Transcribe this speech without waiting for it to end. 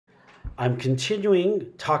I'm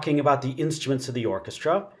continuing talking about the instruments of the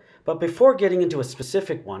orchestra, but before getting into a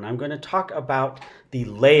specific one, I'm going to talk about the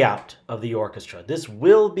layout of the orchestra. This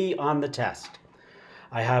will be on the test.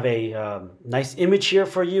 I have a nice image here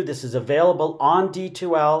for you. This is available on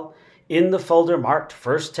D2L in the folder marked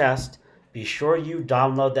First Test. Be sure you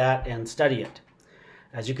download that and study it.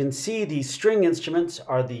 As you can see, the string instruments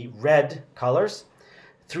are the red colors.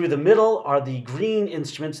 Through the middle are the green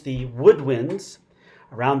instruments, the woodwinds.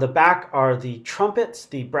 Around the back are the trumpets,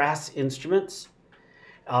 the brass instruments.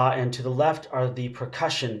 And to the left are the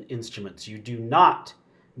percussion instruments. You do not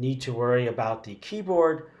need to worry about the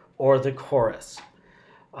keyboard or the chorus.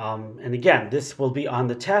 And again, this will be on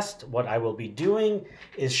the test. What I will be doing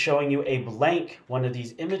is showing you a blank one of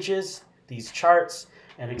these images, these charts,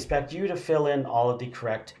 and expect you to fill in all of the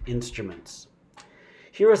correct instruments.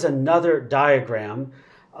 Here is another diagram.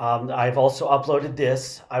 I've also uploaded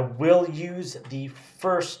this. I will use the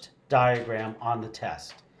first diagram on the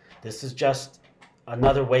test. This is just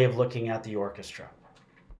another way of looking at the orchestra.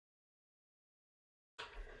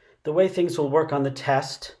 The way things will work on the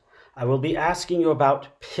test, I will be asking you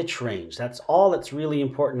about pitch range. That's all that's really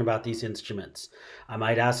important about these instruments. I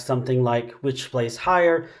might ask something like, which plays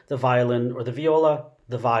higher, the violin or the viola?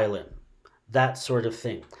 The violin. That sort of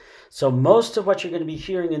thing. So most of what you're going to be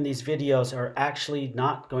hearing in these videos are actually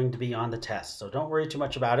not going to be on the test. So don't worry too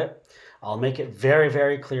much about it. I'll make it very,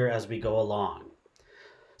 very clear as we go along.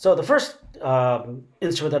 So the first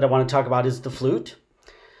instrument that I want to talk about is the flute.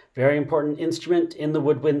 Very important instrument in the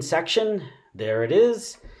woodwind section. There it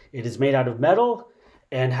is. It is made out of metal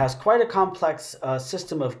and has quite a complex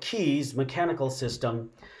system of keys, mechanical system,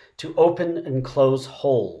 to open and close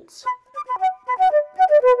holes.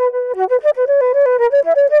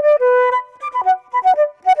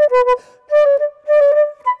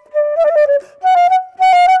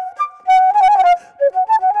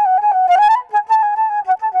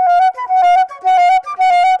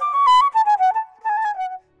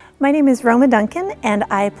 My name is Roma Duncan, and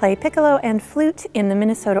I play piccolo and flute in the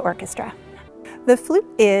Minnesota Orchestra. The flute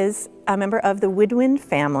is a member of the woodwind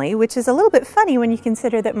family, which is a little bit funny when you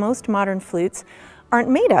consider that most modern flutes aren't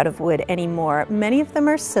made out of wood anymore. Many of them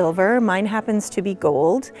are silver. Mine happens to be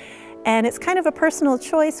gold. And it's kind of a personal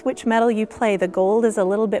choice which metal you play. The gold is a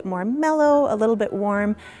little bit more mellow, a little bit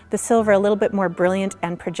warm. The silver a little bit more brilliant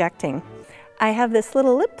and projecting. I have this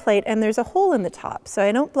little lip plate and there's a hole in the top, so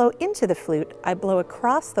I don't blow into the flute, I blow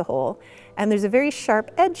across the hole, and there's a very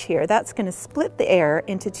sharp edge here. That's going to split the air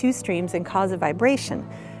into two streams and cause a vibration.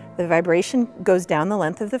 The vibration goes down the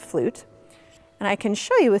length of the flute, and I can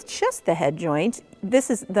show you with just the head joint.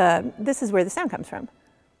 This is where the sound comes from.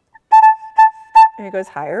 And it goes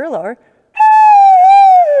higher or lower.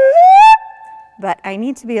 But I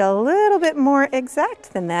need to be a little bit more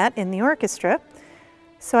exact than that in the orchestra.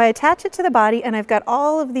 So I attach it to the body, and I've got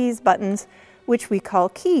all of these buttons, which we call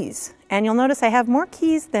keys. And you'll notice I have more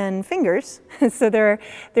keys than fingers. So there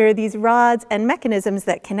are these rods and mechanisms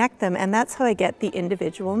that connect them, and that's how I get the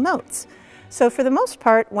individual notes. So for the most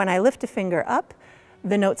part, when I lift a finger up,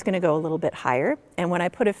 the note's going to go a little bit higher. And when I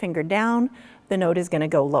put a finger down, the note is going to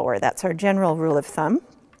go lower. That's our general rule of thumb.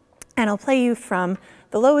 And I'll play you from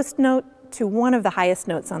the lowest note to one of the highest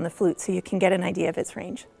notes on the flute so you can get an idea of its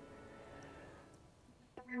range.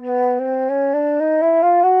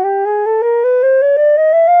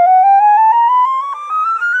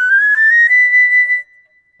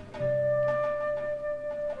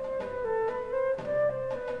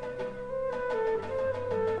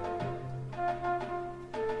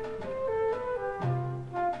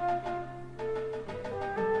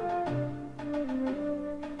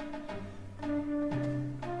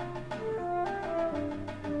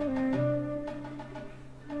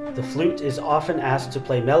 The flute is often asked to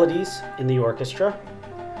play melodies in the orchestra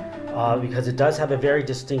because it does have a very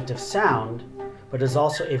distinctive sound, but is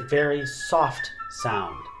also a very soft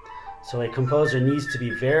sound. So a composer needs to be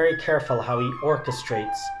very careful how he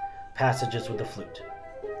orchestrates passages with the flute.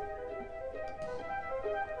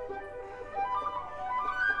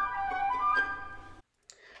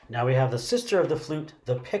 Now we have the sister of the flute,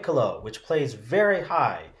 the piccolo, which plays very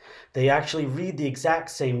high. They actually read the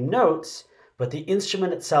exact same notes, but the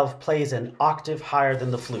instrument itself plays an octave higher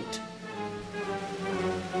than the flute.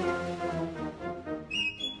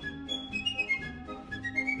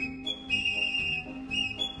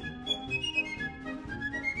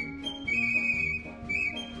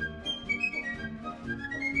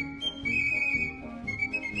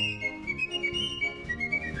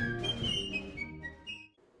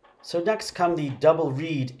 So next come the double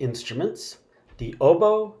reed instruments, the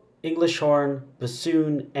oboe, English horn,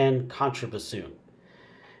 bassoon, and contrabassoon.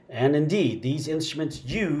 And indeed, these instruments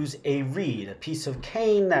use a reed, a piece of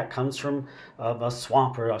cane that comes from a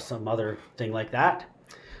swamp or some other thing like that.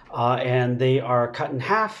 And they are cut in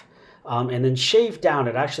half and then shaved down.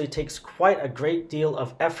 It actually takes quite a great deal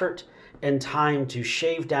of effort and time to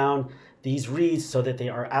shave down these reeds so that they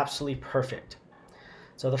are absolutely perfect.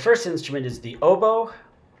 So the first instrument is the oboe.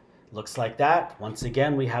 Looks like that. Once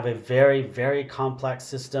again, we have a very, very complex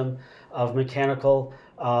system of mechanical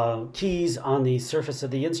keys on the surface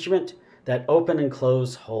of the instrument that open and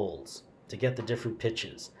close holes to get the different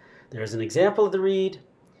pitches. There's an example of the reed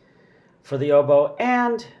for the oboe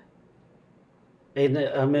and an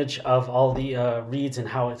image of all the reeds and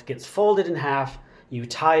how it gets folded in half. You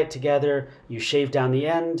tie it together, you shave down the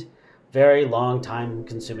end. Very long time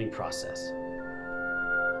consuming process.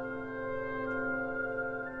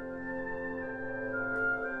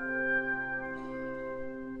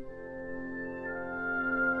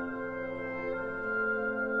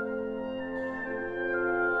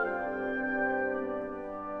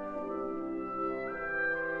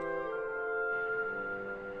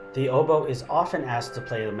 The oboe is often asked to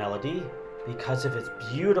play the melody because of its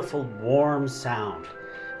beautiful warm sound.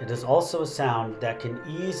 It is also a sound that can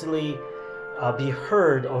easily be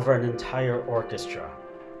heard over an entire orchestra.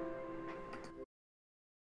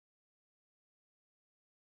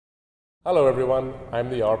 Hello everyone, I'm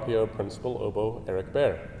the RPO Principal Oboe, Eric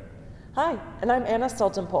Baer. Hi, and I'm Anna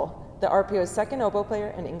Steltenpol, the RPO's second oboe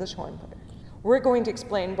player and English horn player. We're going to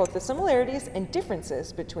explain both the similarities and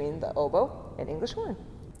differences between the oboe and English horn.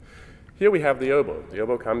 Here we have the oboe. The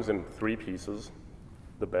oboe comes in 3 pieces: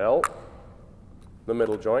 the bell, the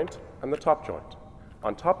middle joint, and the top joint.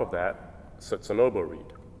 On top of that sits an oboe reed.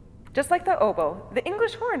 Just like the oboe, the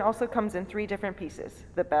English horn also comes in 3 different pieces: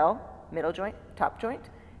 the bell, middle joint, top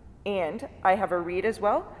joint, and I have a reed as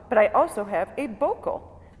well, but I also have a bocal.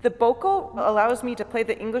 The bocal allows me to play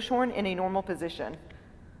the English horn in a normal position.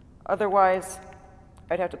 Otherwise,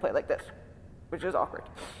 I'd have to play like this, which is awkward.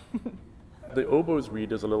 The oboe's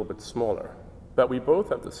reed is a little bit smaller, but we both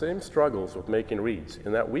have the same struggles with making reeds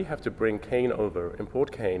in that we have to bring cane over,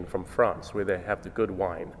 import cane from France where they have the good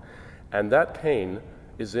wine. And that cane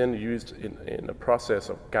is then used in a process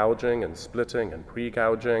of gouging and splitting and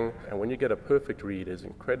pre-gouging. And when you get a perfect reed, it's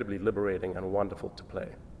incredibly liberating and wonderful to play.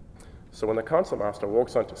 So when the concertmaster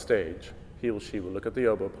walks onto stage, he or she will look at the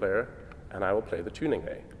oboe player and I will play the tuning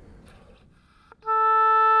A.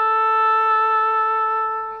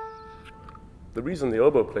 The reason the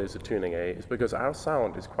oboe plays the tuning A is because our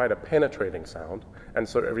sound is quite a penetrating sound, and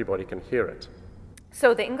so everybody can hear it.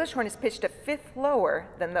 So the English horn is pitched a 5th lower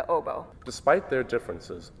than the oboe. Despite their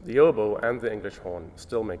differences, the oboe and the English horn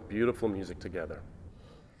still make beautiful music together.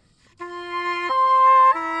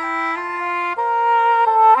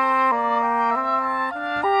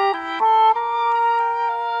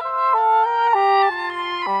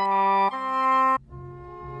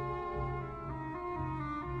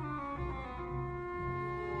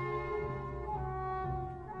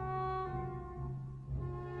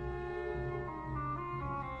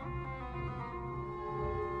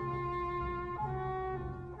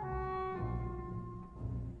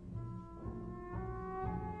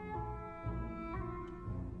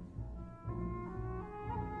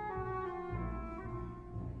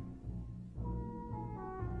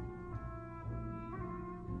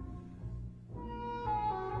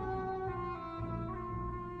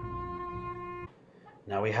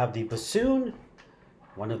 Now we have the bassoon,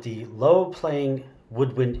 one of the low-playing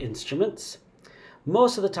woodwind instruments.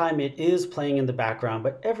 Most of the time it is playing in the background,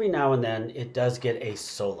 but every now and then it does get a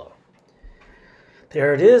solo.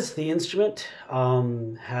 There it is. The instrument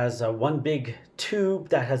has one big tube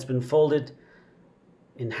that has been folded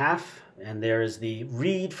in half, and there is the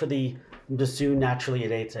reed for the bassoon. Naturally,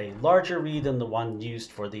 it's a larger reed than the one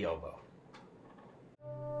used for the oboe.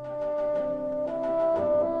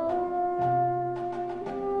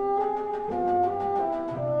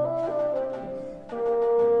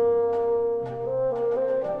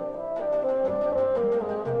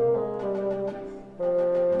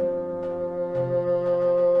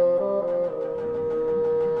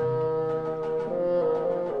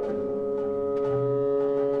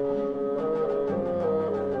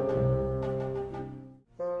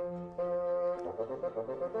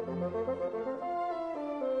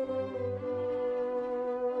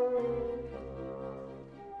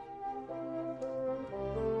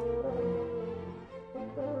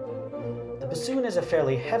 The bassoon is a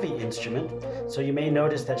fairly heavy instrument, so you may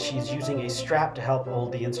notice that she's using a strap to help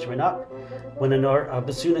hold the instrument up. When a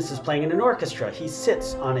bassoonist is playing in an orchestra, he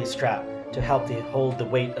sits on a strap to help hold the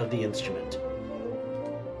weight of the instrument.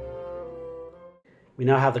 We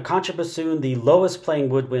now have the contrabassoon, the lowest playing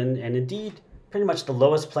woodwind, and indeed pretty much the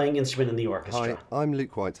lowest playing instrument in the orchestra. Hi, I'm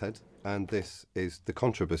Luke Whitehead, and this is the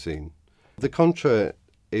contrabassoon. The contra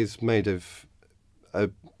is made of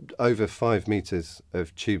over 5 meters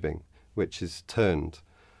of tubing, which is turned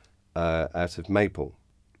out of maple.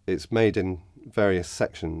 It's made in various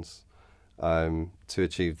sections to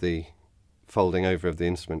achieve the folding over of the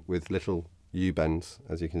instrument with little U-bends,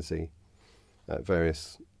 as you can see, at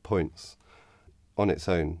various points. On its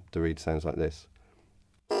own, the reed sounds like this.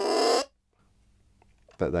 But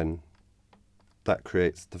then that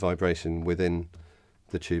creates the vibration within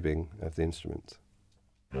the tubing of the instrument.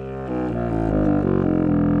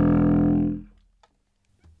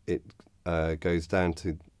 It goes down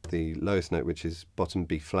to the lowest note, which is bottom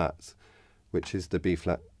B flat, which is the B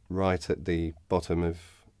flat right at the bottom of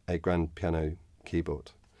a grand piano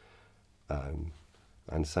keyboard, and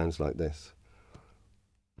sounds like this.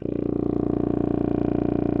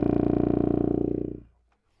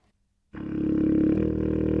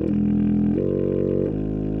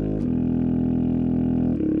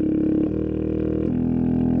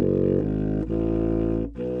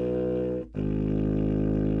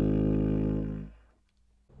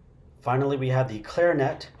 Finally, we have the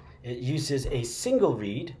clarinet. It uses a single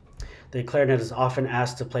reed. The clarinet is often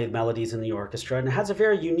asked to play melodies in the orchestra, and it has a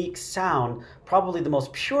very unique sound, probably the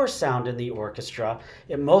most pure sound in the orchestra.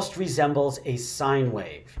 It most resembles a sine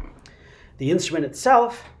wave. The instrument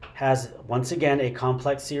itself has, once again, a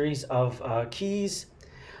complex series of keys,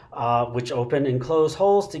 which open and close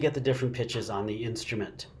holes to get the different pitches on the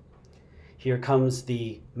instrument. Here comes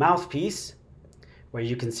the mouthpiece, where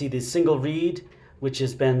you can see the single reed, which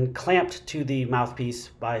has been clamped to the mouthpiece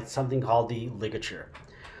by something called the ligature.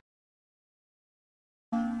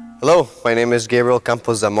 Hello, my name is Gabriel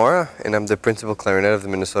Campos Zamora, and I'm the principal clarinet of the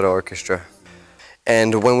Minnesota Orchestra.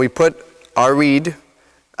 And when we put our reed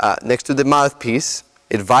next to the mouthpiece,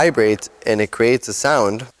 it vibrates and it creates a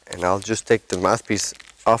sound. And I'll just take the mouthpiece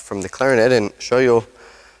off from the clarinet and show you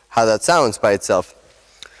how that sounds by itself.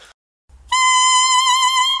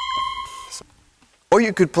 Or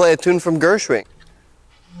you could play a tune from Gershwin.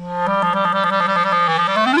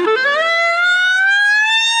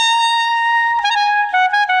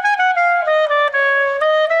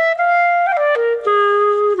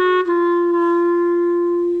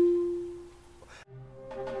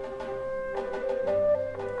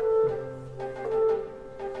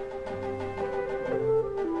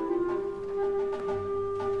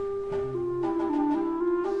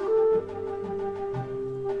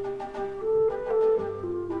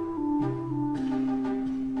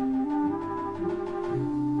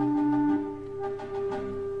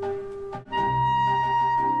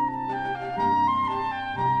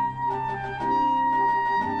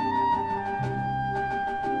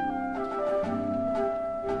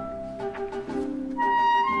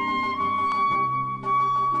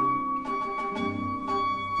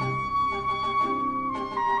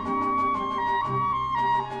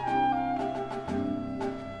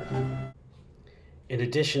 In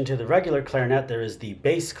addition to the regular clarinet, there is the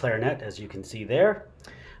bass clarinet, as you can see there,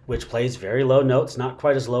 which plays very low notes, not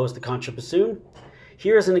quite as low as the contrabassoon.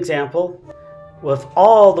 Here is an example with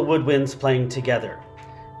all the woodwinds playing together.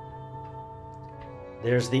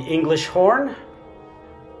 There's the English horn.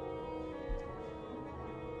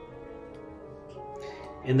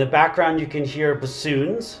 In the background you can hear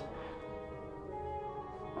bassoons.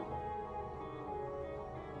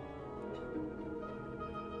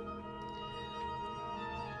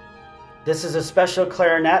 This is a special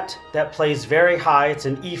clarinet that plays very high. It's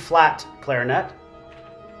an E-flat clarinet.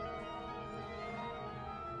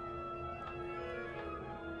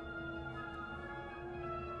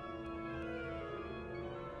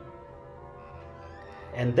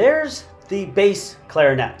 And there's the bass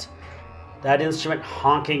clarinet, that instrument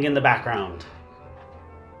honking in the background.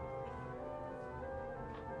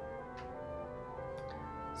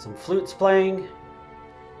 Some flutes playing.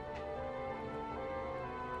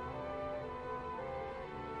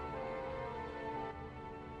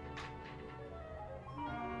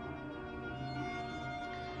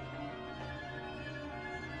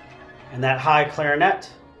 And that high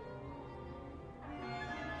clarinet.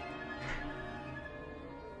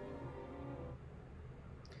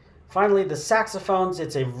 Finally, the saxophones.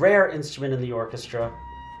 It's a rare instrument in the orchestra.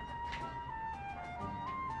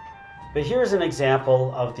 But here's an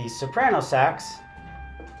example of the soprano sax.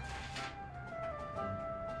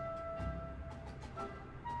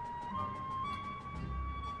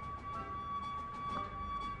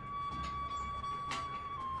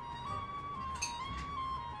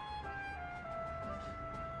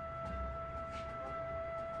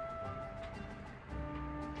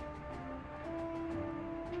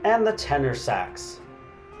 and the tenor sax.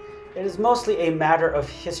 It is mostly a matter of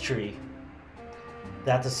history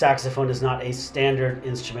that the saxophone is not a standard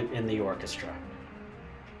instrument in the orchestra.